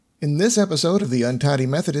In this episode of the Untidy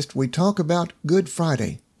Methodist, we talk about Good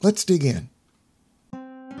Friday. Let's dig in.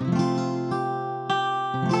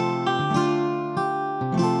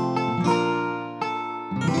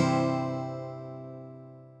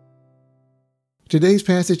 Today's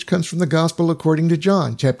passage comes from the Gospel according to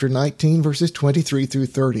John, chapter 19, verses 23 through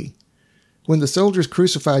 30. When the soldiers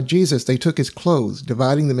crucified Jesus, they took his clothes,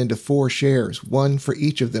 dividing them into 4 shares, one for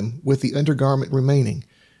each of them, with the undergarment remaining.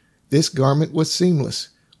 This garment was seamless,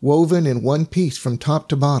 woven in one piece from top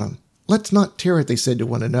to bottom. "Let's not tear it," they said to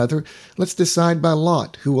one another. "Let's decide by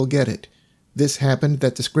lot who will get it." This happened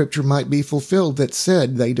that the scripture might be fulfilled that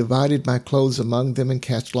said, "They divided my clothes among them and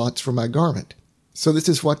cast lots for my garment." So this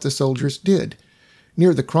is what the soldiers did.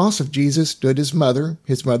 Near the cross of Jesus stood his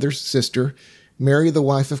mother's sister, Mary the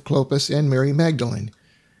wife of Clopas, and Mary Magdalene.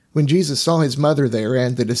 When Jesus saw his mother there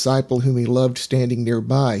and the disciple whom he loved standing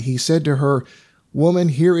nearby, he said to her, "Woman,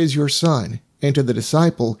 here is your son," and to the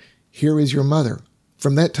disciple, "Here is your mother."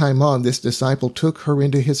 From that time on, this disciple took her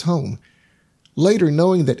into his home. Later,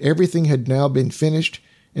 knowing that everything had now been finished,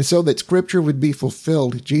 and so that scripture would be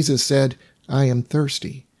fulfilled, Jesus said, "I am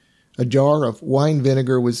thirsty." A jar of wine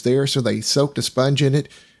vinegar was there, so they soaked a sponge in it,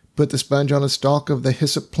 put the sponge on a stalk of the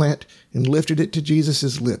hyssop plant, and lifted it to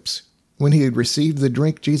Jesus' lips. When he had received the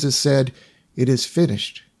drink, Jesus said, "It is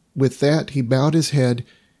finished." With that, he bowed his head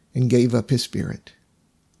and gave up his spirit.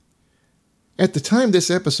 At the time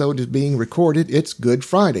this episode is being recorded, it's Good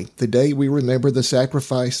Friday, the day we remember the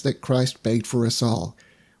sacrifice that Christ made for us all.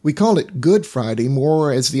 We call it Good Friday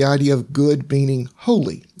more as the idea of good meaning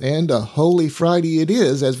holy, and a holy Friday it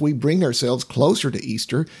is as we bring ourselves closer to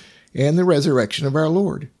Easter and the resurrection of our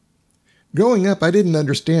Lord. Growing up, I didn't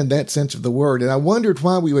understand that sense of the word, and I wondered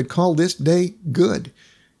why we would call this day good.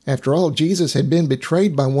 After all, Jesus had been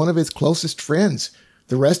betrayed by one of his closest friends.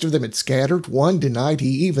 The rest of them had scattered. One denied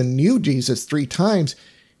he even knew Jesus 3 times.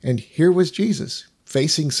 And here was Jesus,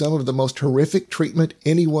 facing some of the most horrific treatment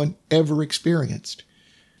anyone ever experienced.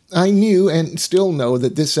 I knew and still know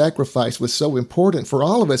that this sacrifice was so important for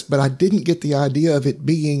all of us, but I didn't get the idea of it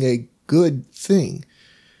being a good thing.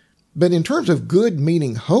 But in terms of good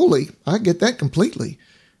meaning holy, I get that completely.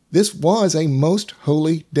 This was a most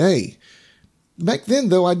holy day. Back then,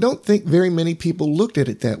 though, I don't think very many people looked at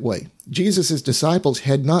it that way. Jesus' disciples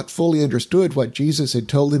had not fully understood what Jesus had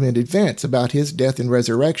told them in advance about his death and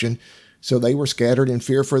resurrection, so they were scattered in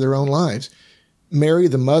fear for their own lives. Mary,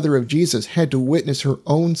 the mother of Jesus, had to witness her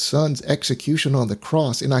own son's execution on the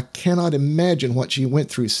cross, and I cannot imagine what she went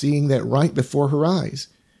through seeing that right before her eyes.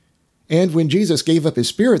 And when Jesus gave up his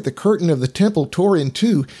spirit, the curtain of the temple tore in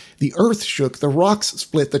two, the earth shook, the rocks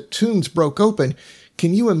split, the tombs broke open.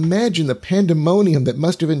 Can you imagine the pandemonium that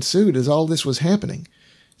must have ensued as all this was happening?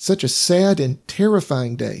 Such a sad and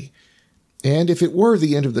terrifying day. And if it were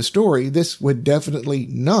the end of the story, this would definitely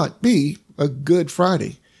not be a Good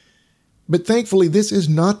Friday. But thankfully, this is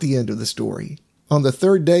not the end of the story. On the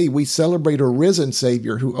 3rd day, we celebrate a risen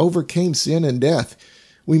Savior who overcame sin and death.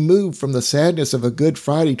 We move from the sadness of a Good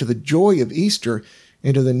Friday to the joy of Easter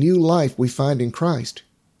and to the new life we find in Christ.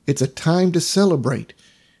 It's a time to celebrate.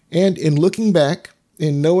 And in looking back,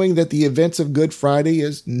 in knowing that the events of Good Friday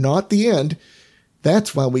is not the end,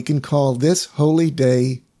 that's why we can call this holy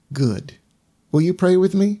day good. Will you pray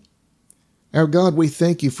with me? Our God, we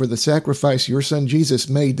thank you for the sacrifice your Son Jesus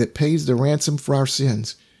made that pays the ransom for our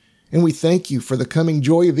sins. And we thank you for the coming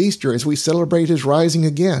joy of Easter as we celebrate his rising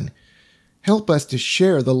again. Help us to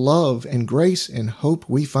share the love and grace and hope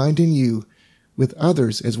we find in you with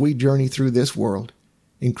others as we journey through this world.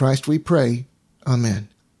 In Christ we pray. Amen.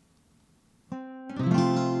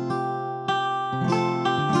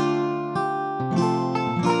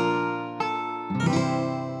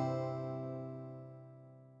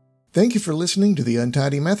 Thank you for listening to the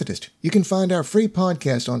Untidy Methodist. You can find our free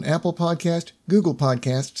podcast on Apple Podcast, Google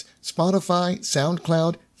Podcasts, Spotify,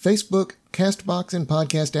 SoundCloud, Facebook, CastBox, and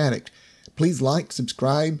Podcast Addict. Please like,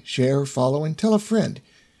 subscribe, share, follow, and tell a friend.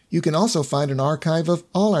 You can also find an archive of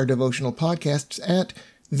all our devotional podcasts at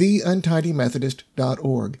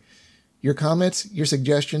theuntidymmethodist.org. Your comments, your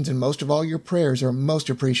suggestions, and most of all your prayers are most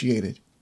appreciated.